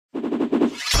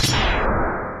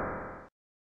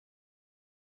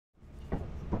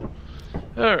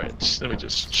Alright, let me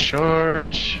just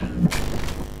charge.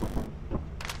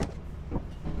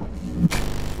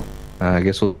 I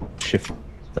guess we'll shift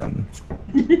them.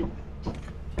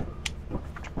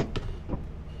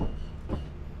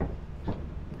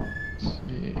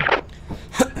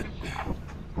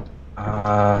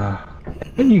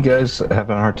 You guys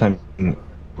having a hard time?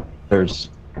 There's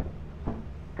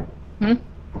people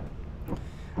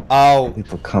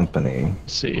company.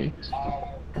 Let's see. Oh.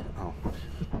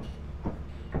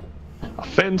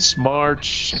 Offense,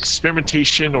 march,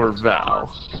 experimentation, or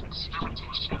vow.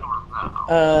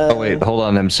 Oh wait, hold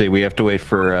on, MC. We have to wait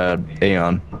for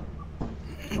Aeon.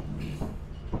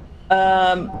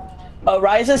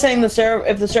 Rise is saying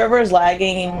if the server is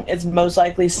lagging, it's most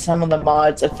likely some of the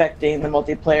mods affecting the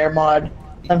multiplayer mod.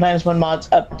 Sometimes when mods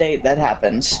update, that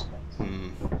happens.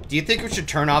 Do you think we should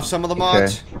turn off some of the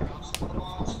mods? Okay.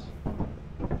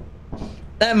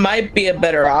 That might be a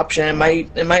better option.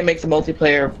 It might make the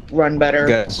multiplayer run better.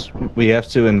 Guys, we have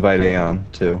to invite Aeon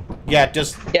too. Yeah,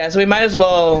 just... Yeah, so we might as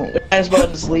well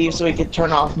just leave so we can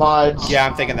turn off mods. Yeah,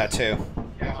 I'm thinking that too.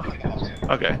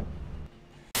 Okay.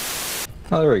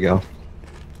 Oh, there we go.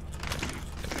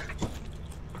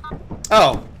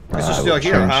 Oh, this is still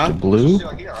here, huh? To blue.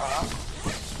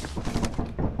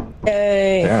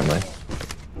 Yay! Apparently.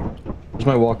 Where's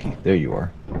my walkie? There you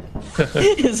are.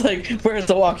 It's like, where's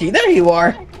the walkie? There you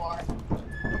are.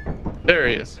 There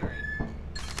he is.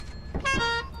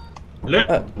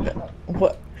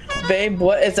 What, babe?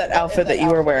 What is that outfit that you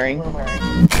were wearing? What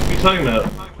are you talking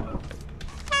about?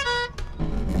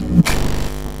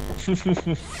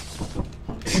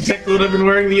 Exactly what I've been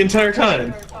wearing the entire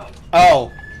time.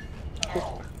 Oh.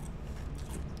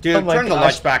 Dude, Oh my turn the gosh.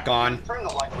 lights back on.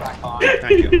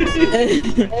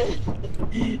 Thank you.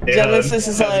 Genesis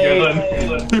is like,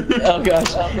 oh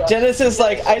gosh. Genesis is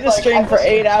like, I just streamed for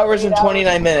 8 hours and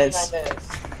 29 minutes.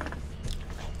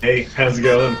 Hey, how's it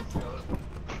going?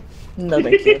 No,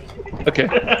 thank you. Okay.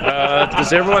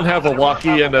 Does everyone have a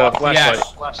walkie and a flashlight?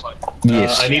 Yes.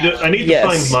 Yes. I need to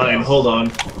Yes. find mine. Hold on.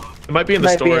 It might be in the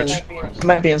storage.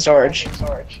 Might be in storage.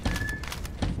 How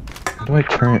do I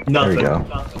turn it? Nothing. There we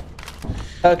go.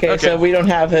 Okay, so we don't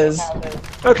have his.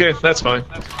 Okay, that's fine.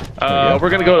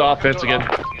 We're gonna go to offense again.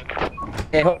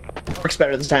 Yeah, works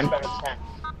better this time.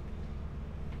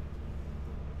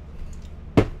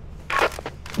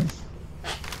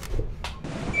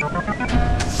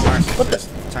 What the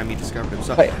time he discovered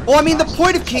himself? Wait. Well, I mean, the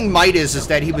point of King Midas is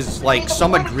that he was like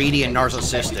somewhat greedy and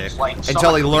narcissistic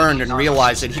until he learned and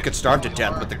realized that he could starve to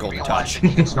death with the golden touch.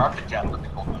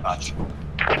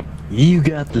 You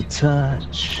got the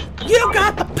touch. You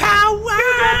got the power!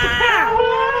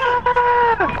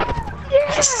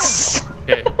 Yes.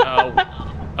 Okay.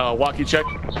 Walkie check.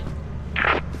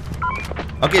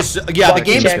 Okay, so yeah, the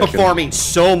game is check. performing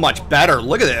so much better.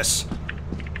 Look at this.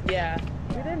 Yeah.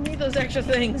 We didn't need those extra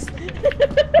things.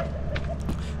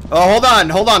 Oh,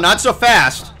 hold on, not so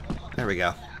fast. There we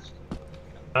go.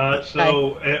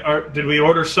 Did we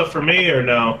order stuff for me or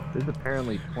no? There's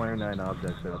apparently 29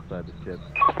 objects outside the ship.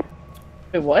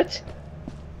 Wait, what?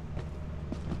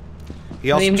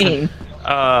 He What do also you mean?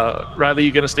 Riley,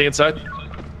 you gonna stay inside?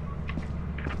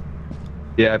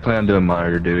 Yeah, I plan on doing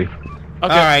monitor duty. Okay, all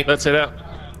right. Let's head out.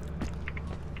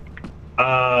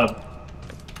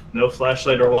 No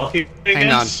flashlight or walkie. I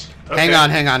Hang on. guess? Hang on,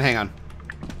 hang on, hang on.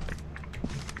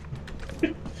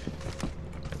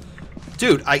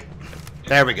 Dude,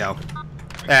 there we go.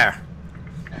 There.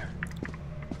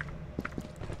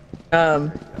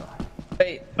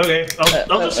 Wait. Okay,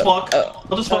 I'll just walk.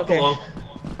 I'll just walk okay. along.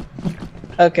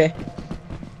 Okay.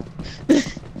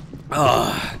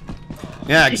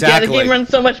 Yeah, exactly. Yeah, the game runs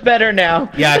so much better now.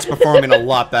 Yeah, it's performing a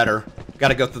lot better.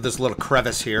 Gotta go through this little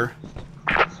crevice here.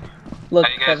 Look,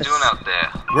 How you guys doing out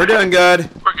there? We're doing good.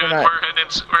 We're good. Right. We're heading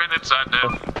inside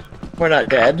now. We're not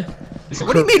dead.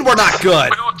 What do you mean we're not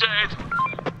good? We're not dead.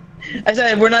 I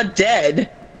said we're not dead.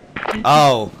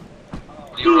 Oh.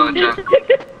 You run, John.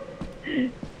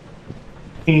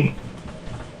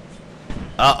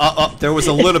 There was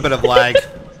a little bit of lag.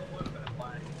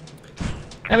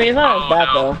 I mean, it's not as bad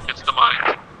though. It's the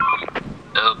mine.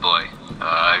 Oh boy.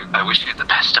 I wish you the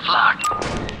best of luck.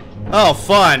 Oh,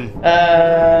 fun.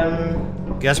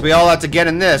 Guess we all have to get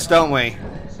in this, don't we?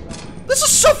 This is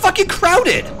so fucking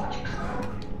crowded.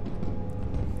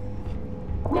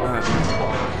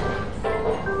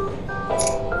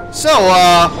 So,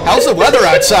 how's the weather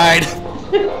outside? I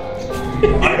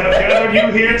have gathered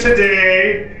you here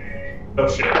today. Oh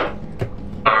shit.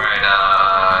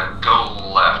 Alright, go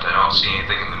left. I don't see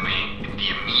anything in the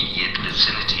immediate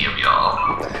vicinity of y'all.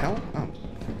 What the hell? Oh.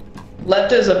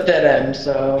 Left is a dead end,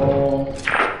 so.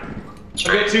 I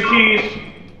got 2 keys.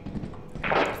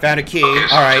 Found a key. Okay,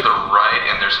 so All right. to the right,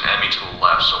 and there's an enemy to the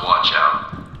left, so watch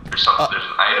out. There's an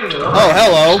item to the right. Oh,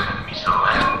 hello. There's an enemy to the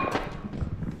left.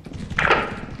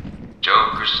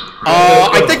 Joker's to the right.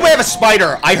 I think we have a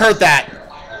spider. I heard that.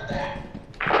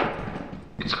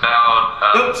 It's about.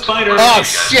 Nope, spider. Oh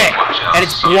shit! And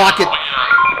it's blocking. So,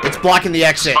 It's blocking the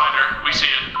exit. Spider, we see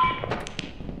it.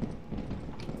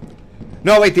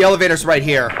 No, wait. The elevator's right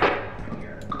here.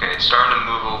 okay, it's starting to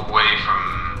move away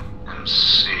from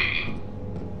MC.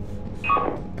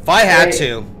 If I had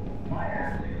to.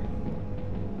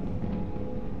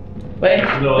 Wait,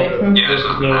 No, wait. Yeah, there's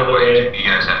no no other way. way. You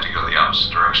guys have to go the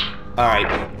opposite direction. All right.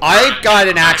 I've got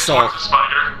an axle. The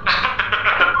spider.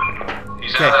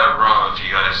 He's Okay. out of that room if you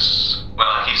guys.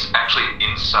 Well, he's actually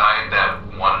inside that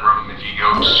one room if you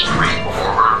go straight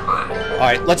forward, but. All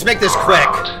right. Let's make this quick.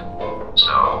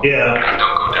 So. Yeah.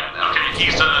 Don't go down that. Okay,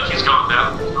 he's going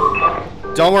down.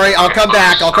 Don't worry. I'll come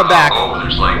back. I'll come back. Oh,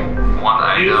 there's like one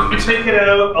item. You take it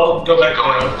out, I'll go back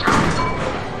going down. through.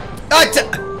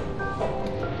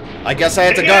 I guess I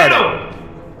had to Take guard it. out!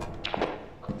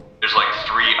 There's like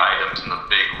 3 items in the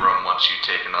big room once you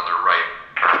take another right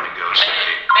turn and go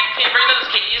straight. Hey, can you bring those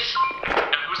keys?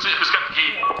 Who's got the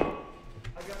key?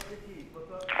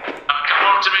 Come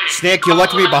over to me. Snake, you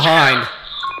left me behind.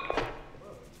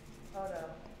 Golden,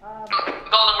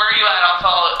 where are you at?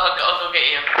 I'll go get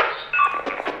you.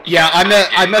 Yeah, I'm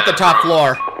at the top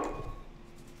floor.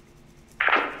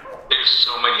 There's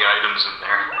so many items in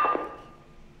there.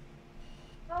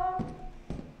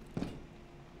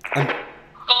 Golden? Go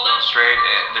straight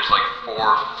and there's like 4,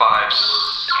 5,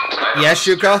 6 items. Yes,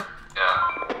 Shuka? Yeah.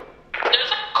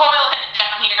 There's a coil head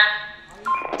down here.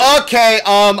 Okay,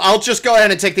 I'll just go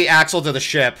ahead and take the axle to the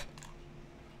ship.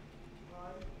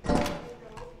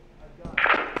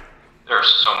 There are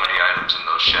so many items in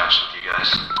those shafts with you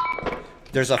guys.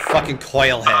 There's a fucking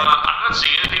coil head. I'm not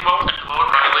seeing anything, Mo.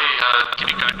 Riley, can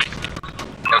you guide me?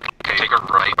 Okay, take a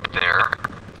right there.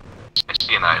 I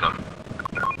see an item.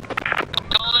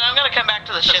 Golden, I'm gonna come back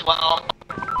to the ship. Well,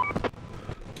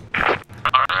 Alright,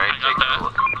 got take a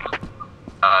look.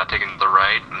 Taking the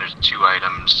right, and there's 2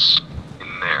 items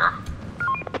in there.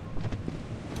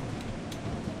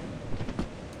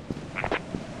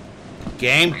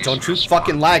 Game, don't you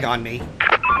fucking lag on me.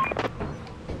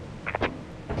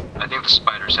 I think the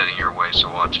spider's heading your way, so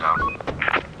watch out.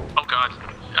 Oh god.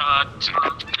 Yeah, straight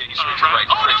to the right,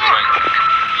 straight to the right.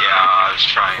 Yeah, I was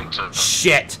trying to...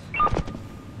 Shit.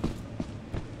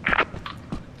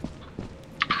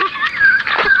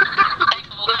 hey,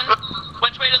 Golden,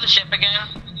 which way to the ship again?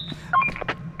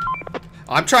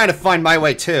 I'm trying to find my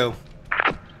way too.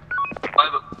 By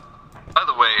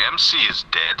the way, MC is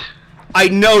dead. I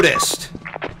noticed.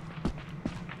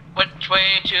 Which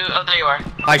way to... Oh, there you are.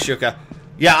 Hi, Shuka.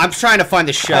 Yeah, I'm trying to find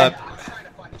the ship.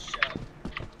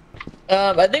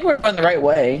 I think we're going the right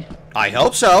way. I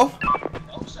hope so.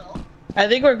 I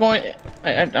think we're going.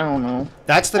 I don't know.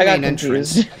 That's the I got main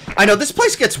entrance. confused. I know, this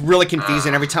place gets really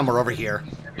confusing every time we're over here.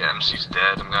 Yeah, MC's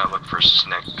dead. I'm gonna look for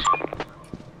Snick.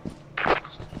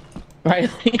 Riley.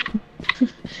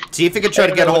 See if you can try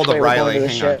to get a hold of Riley.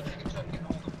 Hang on.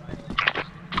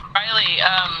 Riley,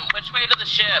 which way to the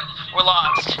ship? We're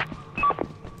lost.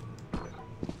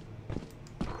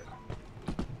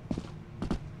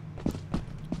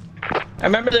 I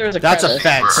remember there was a. That's a crevice,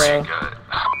 fence. so- Good.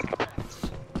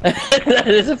 that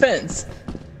is a fence.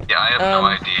 Yeah, I have no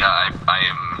idea. I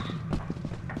am...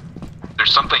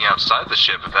 There's something outside the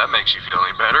ship, if that makes you feel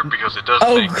any better, because it does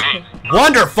Oh, make me.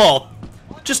 Wonderful!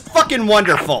 Just fucking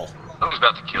wonderful. Someone's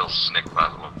about to kill Snick, by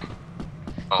the way.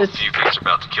 Well, a few things are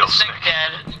about to kill Sick Snick.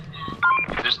 dead.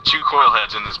 There's 2 coil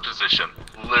heads in this position,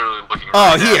 literally looking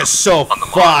Oh, right he at is so on the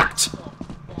monitor. fucked.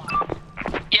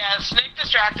 Yeah, Snake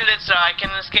distracted it so I can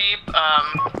escape.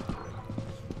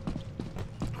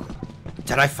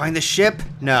 Did I find the ship?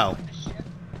 No.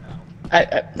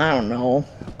 I don't know.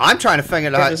 I'm trying to figure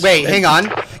it out. There's- Wait, hang on.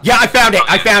 Yeah, I found it.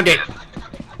 I found it.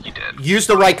 You did. Use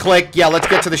the right click. Yeah, let's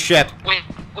get to the ship. We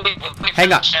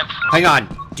Hang on. Ship. Hang on.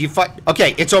 Do you find?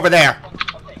 Okay, it's over there.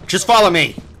 Just follow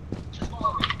me.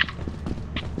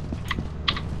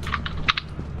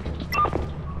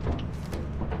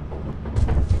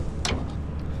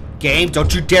 Game,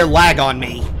 don't you dare lag on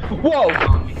me. Whoa!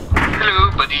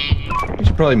 Hello, buddy. You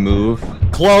should probably move.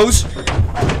 Close.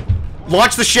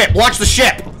 Launch the ship. Launch the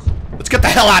ship. Let's get the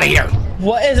hell out of here.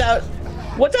 What is out?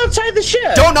 What's outside the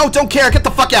ship? Don't know. Don't care. Get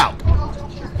the fuck out.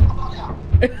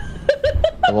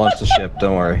 I'll launch the ship,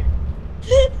 don't worry.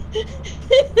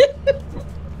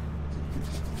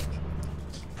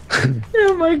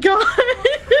 Oh my god!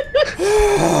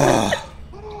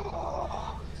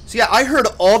 So yeah, I heard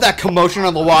all that commotion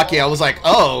on the walkie. I was like,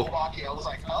 oh.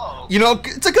 You know,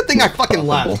 it's a good thing I fucking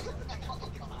left.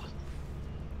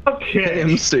 Okay.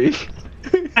 MC.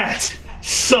 That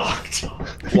sucked.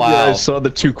 Wow. Yeah, I saw the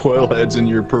 2 coil heads in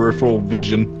your peripheral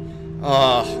vision.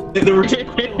 There were 2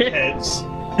 heads,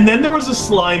 and then there was a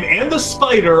slime and the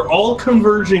spider all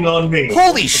converging on me.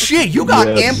 Holy shit, you got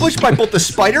Yes. ambushed by both the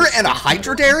spider and a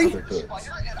hydrodairy?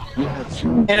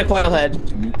 And a coil head.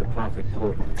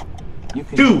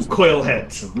 2 coil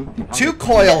heads. 2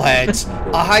 coil heads,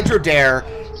 a hydrodare,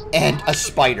 and a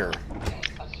spider.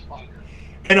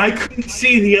 And I couldn't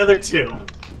see the other 2.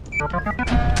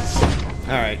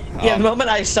 Alright. Yeah, the moment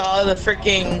I saw the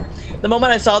freaking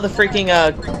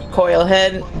coil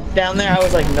head down there, I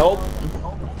was like, nope.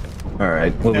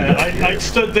 Alright, what we Yeah, got I here?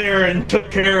 stood there and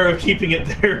took care of keeping it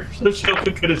there so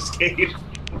Shoka could escape.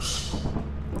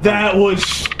 That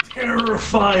was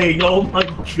terrifying. Oh my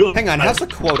god. Hang on, how's the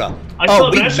quota? I Oh,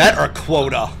 thought we Master- met our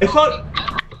quota. I thought...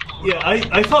 Yeah,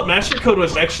 I thought Master Code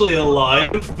was actually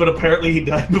alive, but apparently he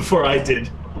died before I did.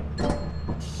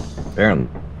 Apparently.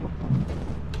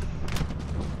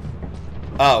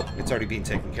 Oh, it's already being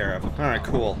taken care of. Alright,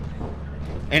 cool.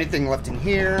 Anything left in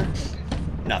here?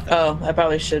 Nothing. Oh, I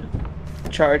probably should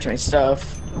charge my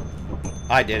stuff.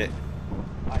 I did it.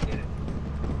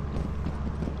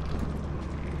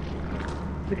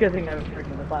 Because I have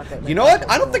freaking the flashlight. You know what?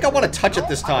 I don't think I want to touch it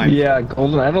this time. Yeah,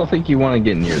 Golden, I don't think you want to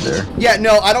get near there. Yeah,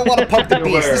 no, I don't want to poke the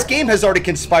beast. Where? This game has already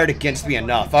conspired against me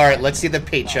enough. Alright, let's see the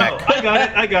paycheck. Oh,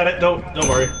 I got it. Don't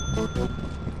worry.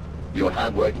 Your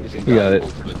hard work is We got it.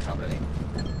 invaluable to the company.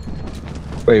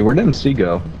 Wait, where'd MC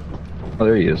go? Oh,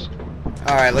 there he is.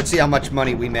 Alright, let's see how much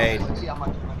money we made.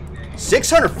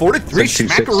 643 It's like 260.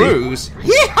 smackaroos!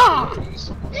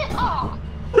 Yeehaw!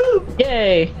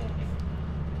 Yay!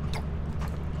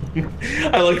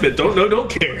 I like that. Don't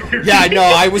care. Yeah, I know,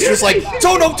 I was just like,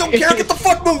 don't care, get the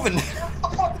fuck moving!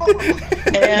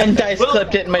 And Dice Well,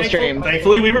 clipped it in my stream.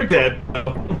 Thankfully, we were dead.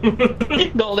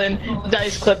 Golden,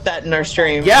 Dice clipped that in our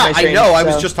stream. Yeah, my stream, I know, I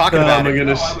was so- just talking Oh about my it.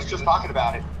 goodness.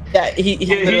 Yeah, he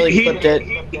literally clipped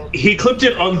it. He clipped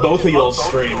it on both of y'all's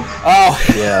stream. Oh,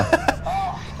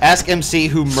 Yeah. ask MC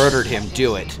who murdered him,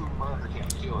 do it.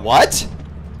 What?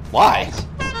 Why?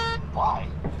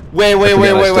 Wait, I still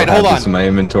hold have this in on. my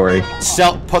inventory.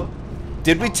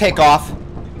 Did we take off?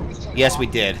 Yes, we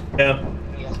did. Yeah.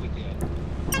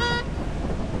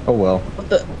 Oh well. What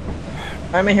the?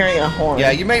 Why am I hearing a horn?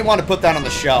 Yeah, you may want to put that on the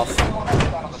shelf.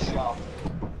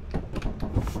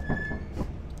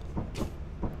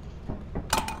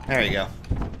 There you go.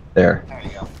 There.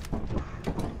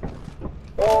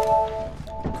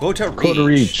 Quota reached. Quota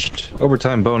reached.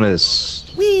 Overtime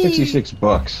bonus. Whee! 66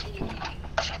 bucks.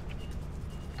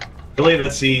 Really,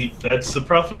 that's the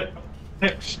profit.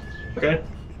 Okay.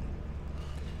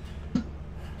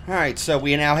 Alright, so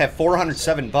we now have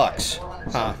 407 bucks.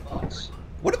 Huh.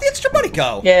 Where did the extra money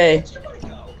go? Yay.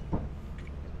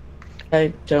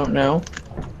 I don't know.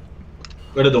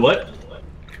 Where did the what?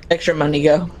 Extra money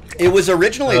go. It was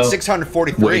originally at Oh.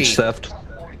 643. Wage theft.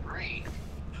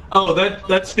 Oh,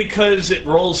 that's because it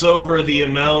rolls over the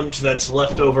amount that's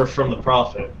left over from the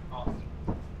profit.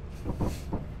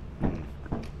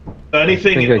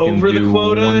 Anything I can over the do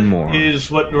quota one more.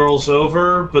 is what rolls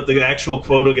over, but the actual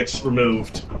quota gets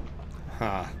removed.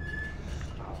 Huh.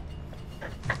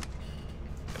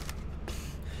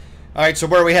 Alright, so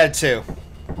where are we headed to?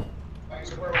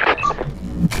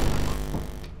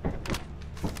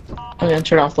 I'm gonna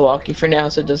turn off the walkie for now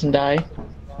so it doesn't die.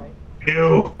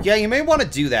 Ew. Yeah, you may want to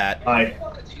do that. Hi.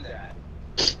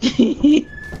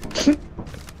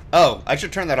 Oh, I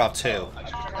should turn that off too.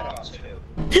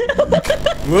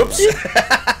 Whoops.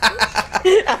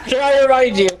 After I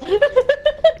remind you.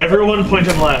 Everyone point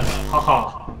and laugh. Ha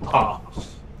ha ha.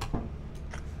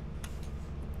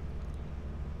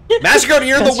 Massacre,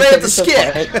 you're in the way of the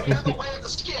skit.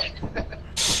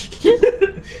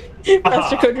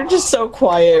 Master Code, you're just so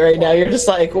quiet right now. You're just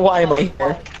like, why am I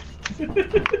here?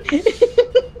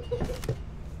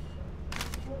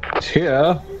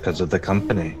 Yeah, because of the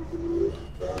company.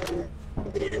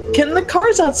 Can the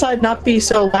cars outside not be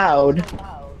so loud?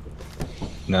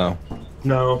 No.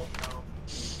 No.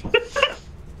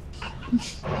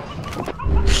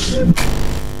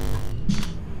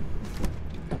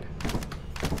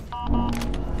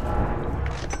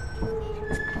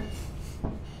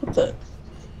 What the?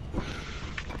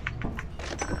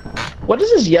 What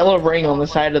is this yellow ring on the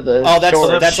side of the Oh, that's door?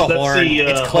 that's a That's horn. the,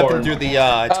 It's clipping horn. through the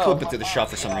it's Oh. clipping through the shelf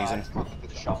for some reason.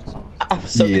 I'm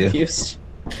so Yeah. confused.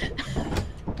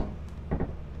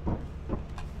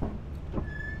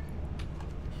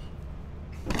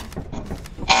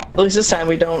 At least this time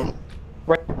we don't.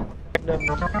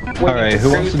 All right,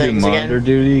 who wants to do monitor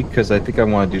duty? Because I think I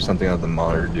want to do something on the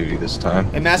monitor duty this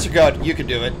time. Hey, Master God, you can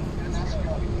do it.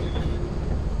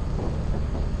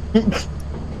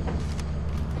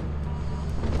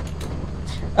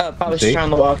 Probably just turn on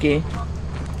the walkie.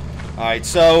 Alright,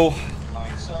 so...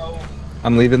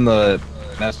 I'm leaving the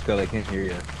Master God. I can't hear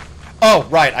you. Oh,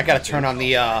 right, I gotta turn on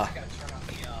the, The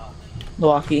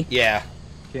walkie. Yeah.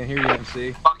 Can't hear you,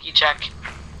 MC. Walkie check.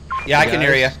 Yeah, I can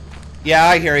hear you. Yeah,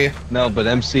 I hear you. No, but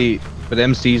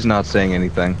MC's not saying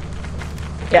anything.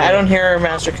 Yeah, I don't hear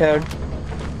Master Code.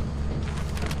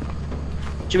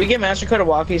 Should we get Master Code a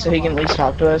walkie so he can at least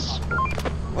talk to us?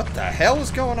 What the hell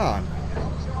is going on?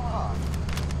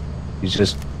 He's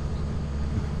just...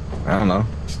 I don't know.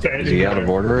 Is he out of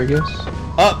order, I guess?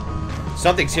 Oh!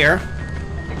 Something's here.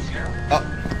 Oh.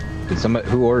 Did somebody...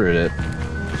 Who ordered it?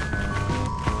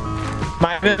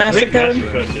 My Master Code?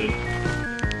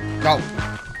 Go.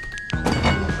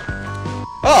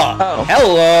 Oh,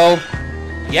 hello.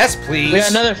 Yes, please. We got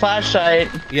another flashlight.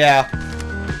 Yeah.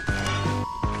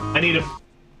 I need a...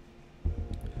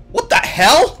 What the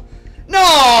hell?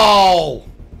 No!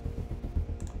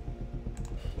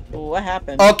 What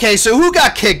happened? Okay, so who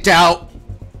got kicked out?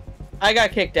 I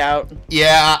got kicked out.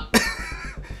 Yeah.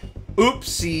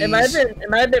 Oopsies. It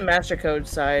might have been Master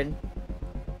Code's side.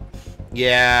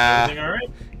 Yeah. Everything alright?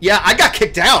 Yeah, I got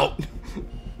kicked out.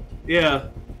 Yeah.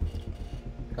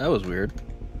 That was weird.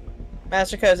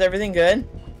 Master Code, is everything good?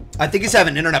 I think he's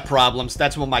having internet problems.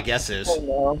 That's what my guess is. Oh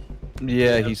no.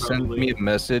 Yeah, Yeah, he sent probably. me a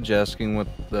message asking what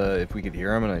if we could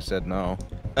hear him, and I said no.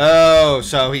 Oh,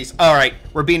 so he's... Alright,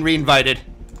 we're being re-invited.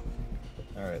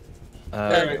 Alright. Okay.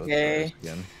 Let's try this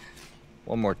again.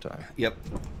 One more time. Yep.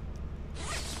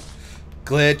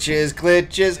 Glitches,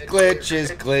 glitches,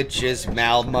 glitches, glitches,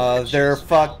 mal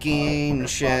motherfucking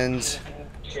shins.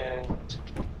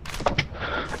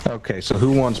 Okay, so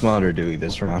who wants monitor duty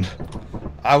this round?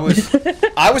 I was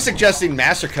suggesting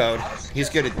Master Code. He's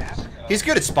good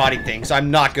at spotting things. I'm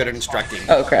not good at instructing.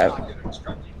 Oh crap.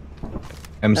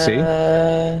 MC?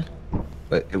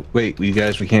 Wait, you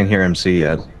guys, we can't hear MC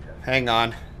yet. Hang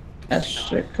on.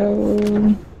 Master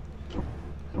Code.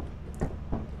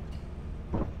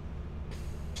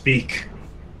 Speak.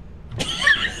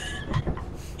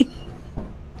 It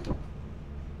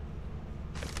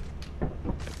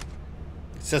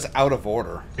says out of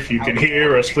order. If you can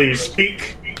hear us, please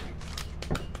speak.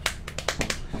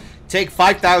 Take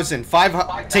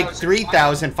 5,500. Take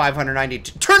 3,590.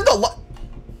 Turn the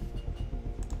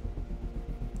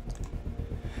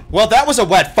Well, that was a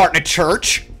wet fart in a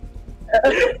church.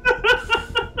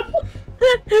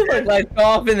 Like lights go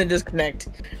off and then disconnect.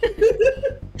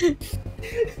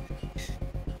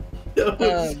 That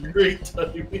was great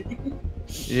timing.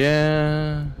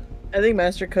 Yeah. I think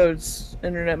Master Code's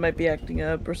internet might be acting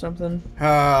up or something.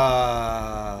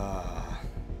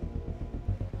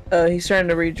 He's trying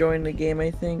to rejoin the game,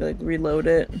 I think, like reload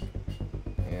it.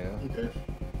 Yeah. Okay.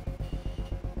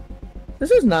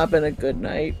 This has not been a good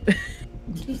night.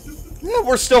 Yeah,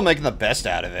 we're still making the best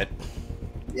out of it.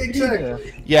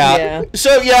 Exactly. Yeah.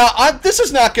 So yeah, this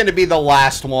is not going to be the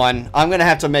last one. I'm going to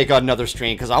have to make another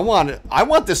stream because I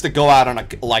want this to go out on a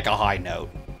high note.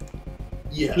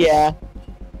 Yes. Yeah.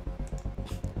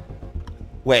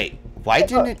 Wait, why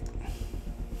didn't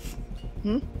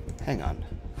it? Hang on.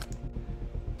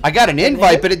 I got an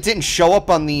invite, but it didn't show up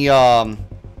on the.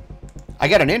 I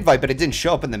got an invite, but it didn't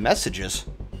show up in the messages.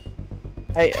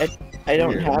 I don't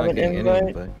Weird, have I'm not an getting any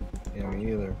invite. Yeah,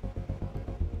 me either.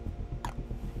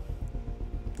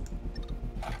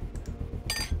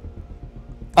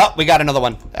 Oh, we got another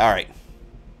one. All right.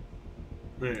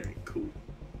 There you